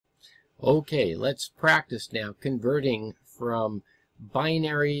Okay, let's practice now converting from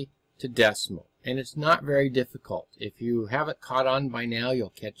binary to decimal. And it's not very difficult. If you haven't caught on by now,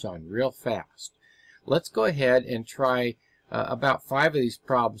 you'll catch on real fast. Let's go ahead and try about 5 of these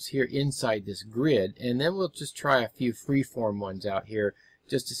problems here inside this grid, and then we'll just try a few freeform ones out here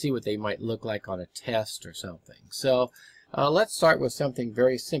just to see what they might look like on a test or something. So let's start with something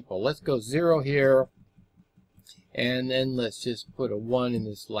very simple. Let's go 0 here, and then let's just put a 1 in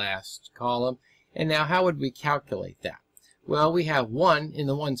this last column. And now how would we calculate that? Well, we have 1 in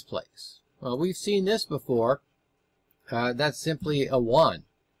the ones place. Well, we've seen this before. That's simply a 1.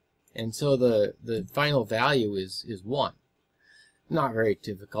 And so the final value is 1. Not very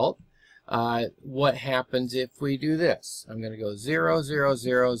difficult. What happens if we do this? I'm going to go 0, 0,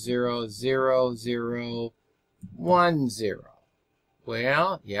 0, 0, 0, 0, 1, 0.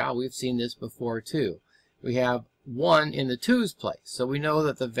 Well, yeah, we've seen this before too. We have 1 in the 2's place, so we know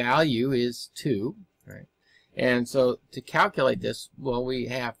that the value is 2, right? And so to calculate this, well, we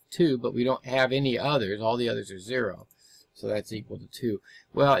have 2, but we don't have any others. All the others are 0, so that's equal to 2.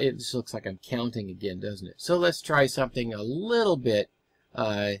 Well, it just looks like I'm counting again, doesn't it? So let's try something a little bit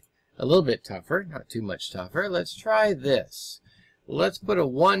tougher, not too much tougher. Let's try this. Let's put a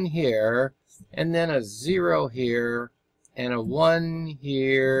 1 here, and then a 0 here, and a 1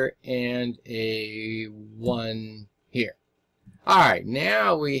 here, and a 1 here. All right,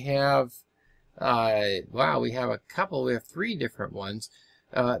 now we have, wow, we have 3 different ones.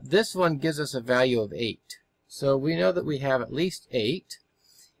 This one gives us a value of 8. So we know that we have at least 8.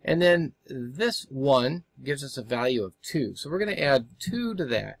 And then this one gives us a value of 2. So we're going to add 2 to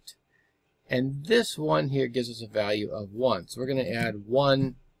that. And this one here gives us a value of 1. So we're going to add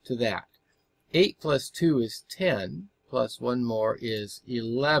 1 to that. 8 plus 2 is 10. Plus 1 more is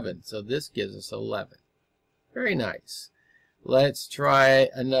 11. So this gives us 11. Very nice. Let's try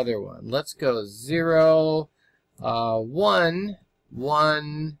another one. Let's go 0, 1,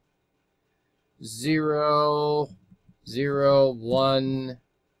 1, 0, 0, 1,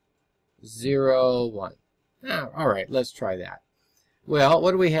 0, 1. All right, let's try that. Well,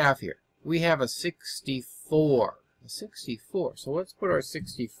 what do we have here? We have a 64. A 64. So let's put our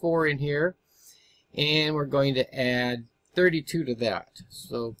 64 in here. And we're going to add 32 to that.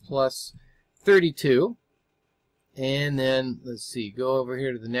 So plus 32. And then, let's see, go over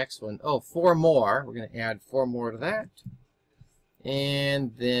here to the next one. Oh, 4 more. We're going to add 4 more to that.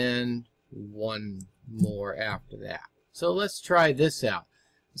 And then 1 more after that. So let's try this out.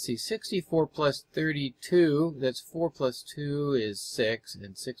 Let's see, 64 plus 32, that's 4 plus 2 is 6,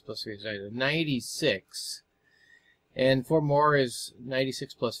 and 6 plus 3 is 96. And 4 more is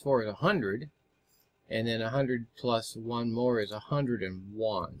 96 plus 4 is 100. And then 100 plus 1 more is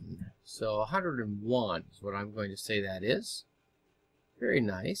 101. So 101 is what I'm going to say that is. Very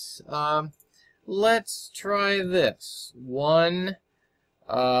nice. Let's try this. 1,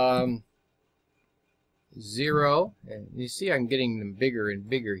 0. And you see I'm getting them bigger and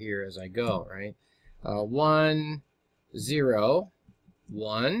bigger here as I go, right? 1, 0,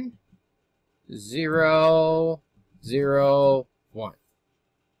 1, 0, 0, 1.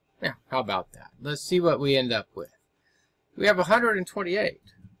 Now, how about that? Let's see what we end up with. We have 128.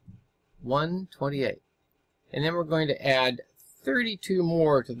 128. And then we're going to add 32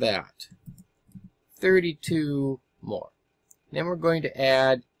 more to that. 32 more. And then we're going to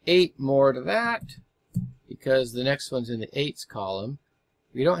add 8 more to that, because the next one's in the 8's column.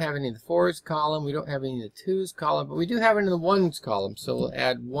 We don't have any in the 4's column. We don't have any in the 2's column, but we do have it in the 1's column, so we'll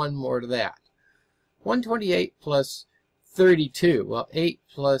add 1 more to that. 128 plus 32. Well, 8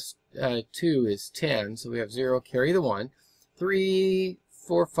 plus 2 is 10, so we have 0, carry the 1. 3,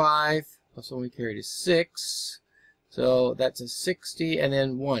 4, 5, plus 1 we carried is 6. So that's a 60, and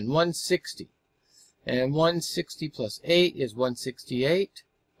then 1, 160. And 160 plus 8 is 168,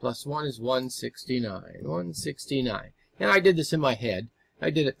 plus 1 is 169. 169. Now, I did this in my head.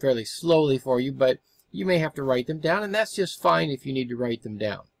 I did it fairly slowly for you, but you may have to write them down, and that's just fine if you need to write them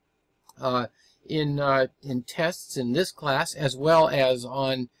down. In tests in this class, as well as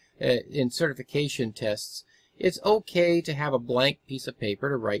in certification tests, it's okay to have a blank piece of paper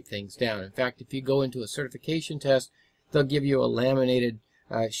to write things down. In fact, if you go into a certification test, they'll give you a laminated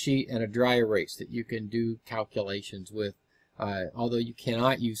sheet and a dry erase that you can do calculations with, although you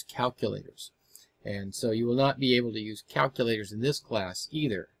cannot use calculators. And so you will not be able to use calculators in this class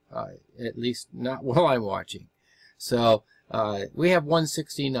either, at least not while I'm watching. So we have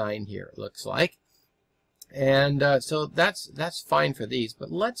 169 here, it looks like. And so that's fine for these, but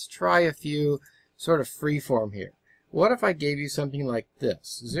let's try a few sort of free form here. What if I gave you something like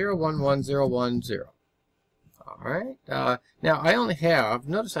this? 0, 1, 1, 0, 1, 0. All right. Now I only have,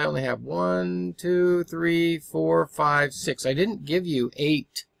 notice I only have 1, 2, 3, 4, 5, 6. I didn't give you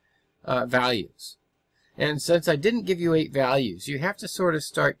 8 values. And since I didn't give you 8 values, you have to sort of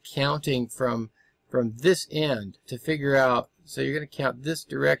start counting from this end to figure out, so you're going to count this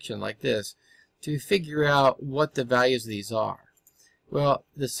direction like this to figure out what the values of these are. Well,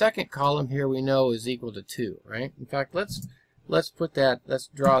 the second column here we know is equal to 2, right? In fact, let's put that, let's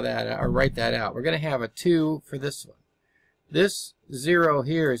draw that or write that out. We're going to have a 2 for this one. This 0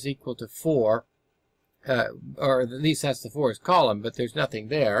 here is equal to 4, or at least that's the 4's column, but there's nothing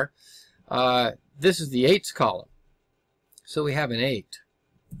there. This is the 8's column, so we have an 8.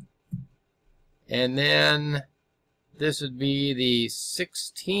 And then this would be the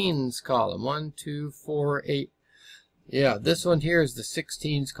 16's column. 1, 2, 4, 8. Yeah, this one here is the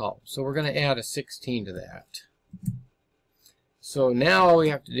 16's column, so we're going to add a 16 to that. So now all we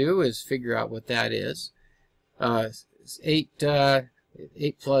have to do is figure out what that is. 8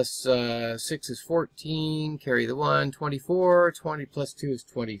 plus 6 is 14, carry the 1, 24, 20 plus 2 is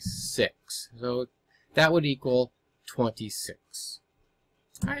 26. So that would equal 26.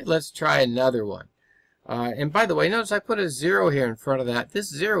 All right, let's try another one. And by the way, notice I put a 0 here in front of that. This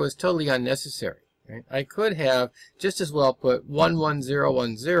 0 is totally unnecessary. Right? I could have just as well put 1, 1, 0,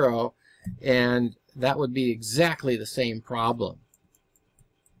 1, 0, and that would be exactly the same problem.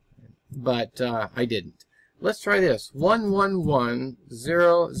 But I didn't. Let's try this. 1, 1, 1,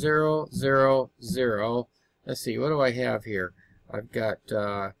 0, 0, 0, 0. Let's see, what do I have here? I've got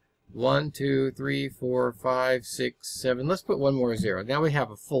 1, 2, 3, 4, 5, 6, 7. Let's put one more 0. Now we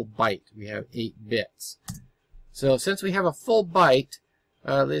have a full byte. We have 8 bits. So since we have a full byte,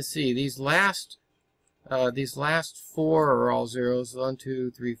 let's see, these last 4 are all zeros. 1,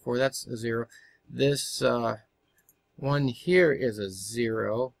 2, 3, 4. That's a 0. This one here is a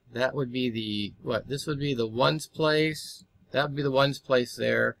 0. That would be the, what? This would be the 1's place. That would be the 1's place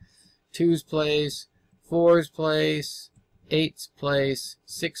there. 2's place. 4's place. 8's place.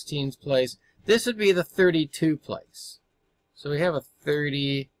 16's place. This would be the 32 place. So we have a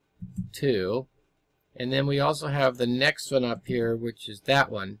 32. And then we also have the next one up here, which is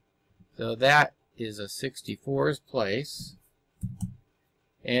that one. So that is a 64's place.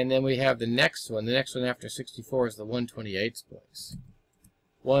 And then we have the next one. The next one after 64 is the 128's place.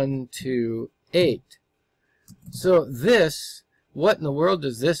 1, 2, 8. So this, what in the world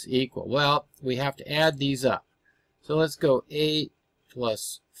does this equal? Well, we have to add these up. So let's go 8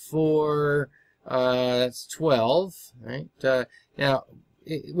 plus 4, that's 12, right? Now,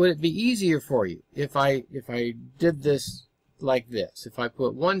 would it be easier for you if I did this like this? If I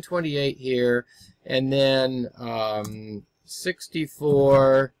put 128 here and then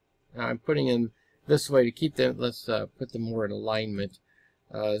 64, I'm putting them this way to keep them, let's put them more in alignment.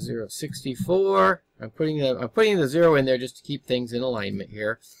 0, 64, I'm putting the 0 in there just to keep things in alignment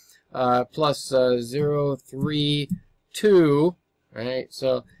here. Plus 0, 3, 2, right?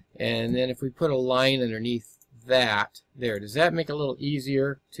 So, and then if we put a line underneath that, there, does that make it a little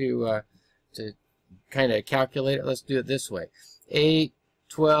easier to kind of calculate it? Let's do it this way. 8,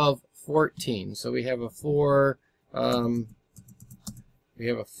 12, 14. So we have a 4. We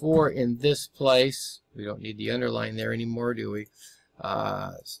have a 4 in this place. We don't need the underline there anymore, do we?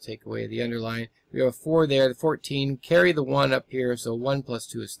 Let's take away the underline. We have a 4 there, the 14. Carry the 1 up here, so 1 plus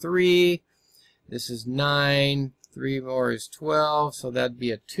 2 is 3. This is 9. 3 more is 12, so that'd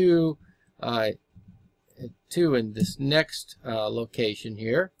be a 2. A 2 in this next location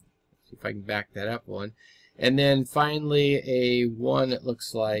here. Let's see if I can back that up one. And then finally a 1, it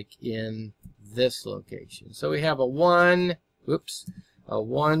looks like, in this location. So we have a 1, oops, a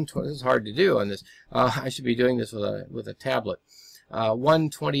 1, this is hard to do on this. I should be doing this with a tablet.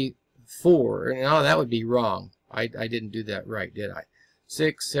 124, no, that would be wrong. I didn't do that right, did I?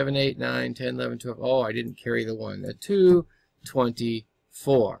 6, 7, 8, 9, 10, 11, 12. Oh, I didn't carry the 1. A 2,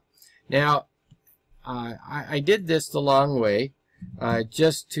 24. Now, I did this the long way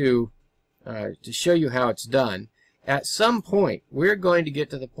just to show you how it's done. At some point, we're going to get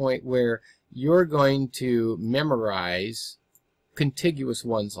to the point where you're going to memorize contiguous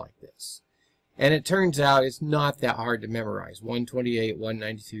ones like this. And it turns out it's not that hard to memorize. 128,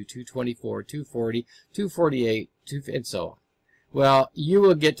 192, 224, 240, 248, and so on. Well, you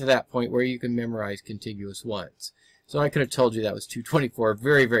will get to that point where you can memorize contiguous ones. So I could have told you that was 224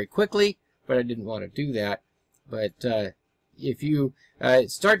 very, very quickly, but I didn't want to do that. But if you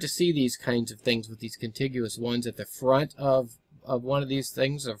start to see these kinds of things with these contiguous ones at the front of one of these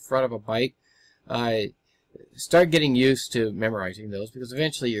things, the front of a byte, start getting used to memorizing those, because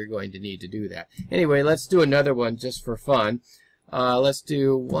eventually you're going to need to do that. Anyway, let's do another one just for fun. Let's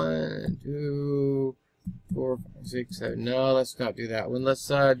do 1, 2, 4, 5, 6, 7. No, let's not do that one. Let's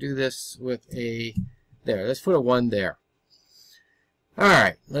do this with a there. Let's put a 1 there. All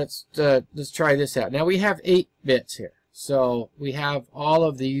right, let's try this out. Now we have 8 bits here, so we have all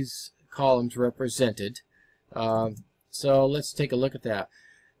of these columns represented. So let's take a look at that.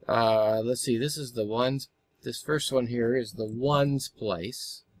 Let's see. This is the ones. This first one here is the ones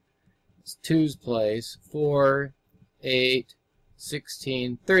place. It's 2's place. 4, 8,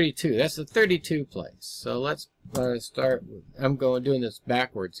 16, 32. That's the 32 place. So let's start with, I'm doing this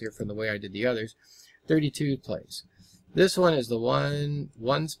backwards here from the way I did the others. 32 place. This one is the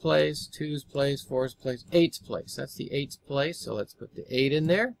 1's place, 2's place, 4's place, 8's place. That's the 8's place. So let's put the 8 in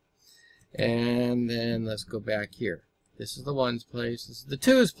there. And then let's go back here. This is the 1's place. This is the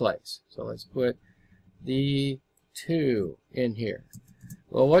 2's place. So let's put the 2 in here.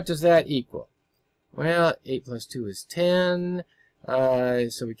 Well, what does that equal? Well, 8 plus 2 is 10.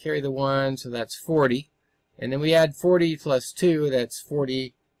 So we carry the 1, so that's 40. And then we add 40 plus 2, that's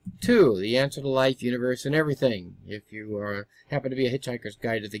 42. The answer to life, universe, and everything. If you happen to be a Hitchhiker's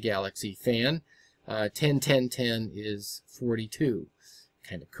Guide to the Galaxy fan, 10, 10, 10 is 42.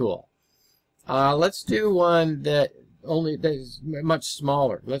 Kind of cool. Let's do one that is much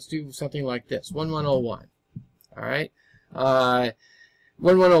smaller. Let's do something like this, 1101. All right.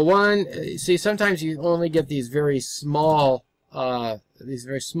 1101. See, sometimes you only get these very small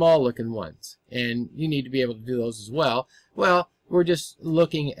looking ones, and you need to be able to do those as well. Well, we're just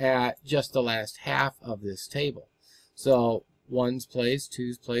looking at just the last half of this table. So 1's place,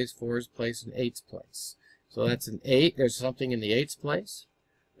 2's place, 4's place, and 8's place. So that's an 8. There's something in the 8's place.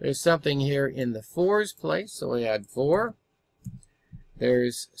 There's something here in the 4's place, so we add 4.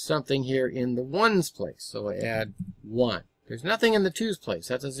 There's something here in the 1's place, so we add 1. There's nothing in the 2's place.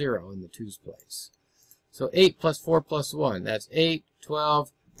 That's a 0 in the 2's place. So 8 plus 4 plus 1. That's 8,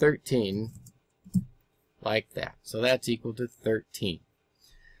 12, 13. Like that. So that's equal to 13.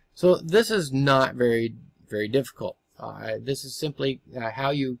 So this is not very difficult. This is simply how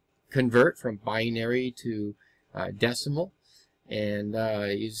you convert from binary to decimal. And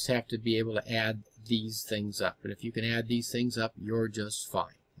you just have to be able to add these things up. And if you can add these things up, you're just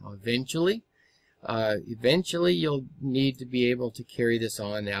fine. Now, eventually you'll need to be able to carry this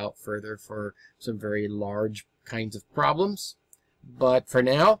on out further for some very large kinds of problems. But for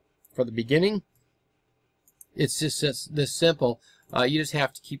now, for the beginning, it's just this simple. You just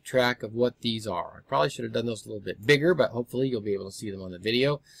have to keep track of what these are. I probably should have done those a little bit bigger, but hopefully you'll be able to see them on the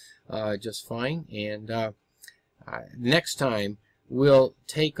video just fine. And next time, we'll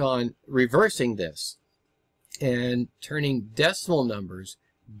take on reversing this and turning decimal numbers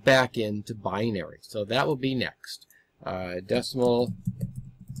back into binary. So that will be next. Decimal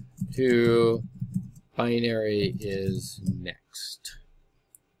to binary is next.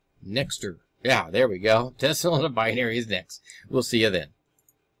 Nexter. Yeah, there we go. Decimal to binary is next. We'll see you then.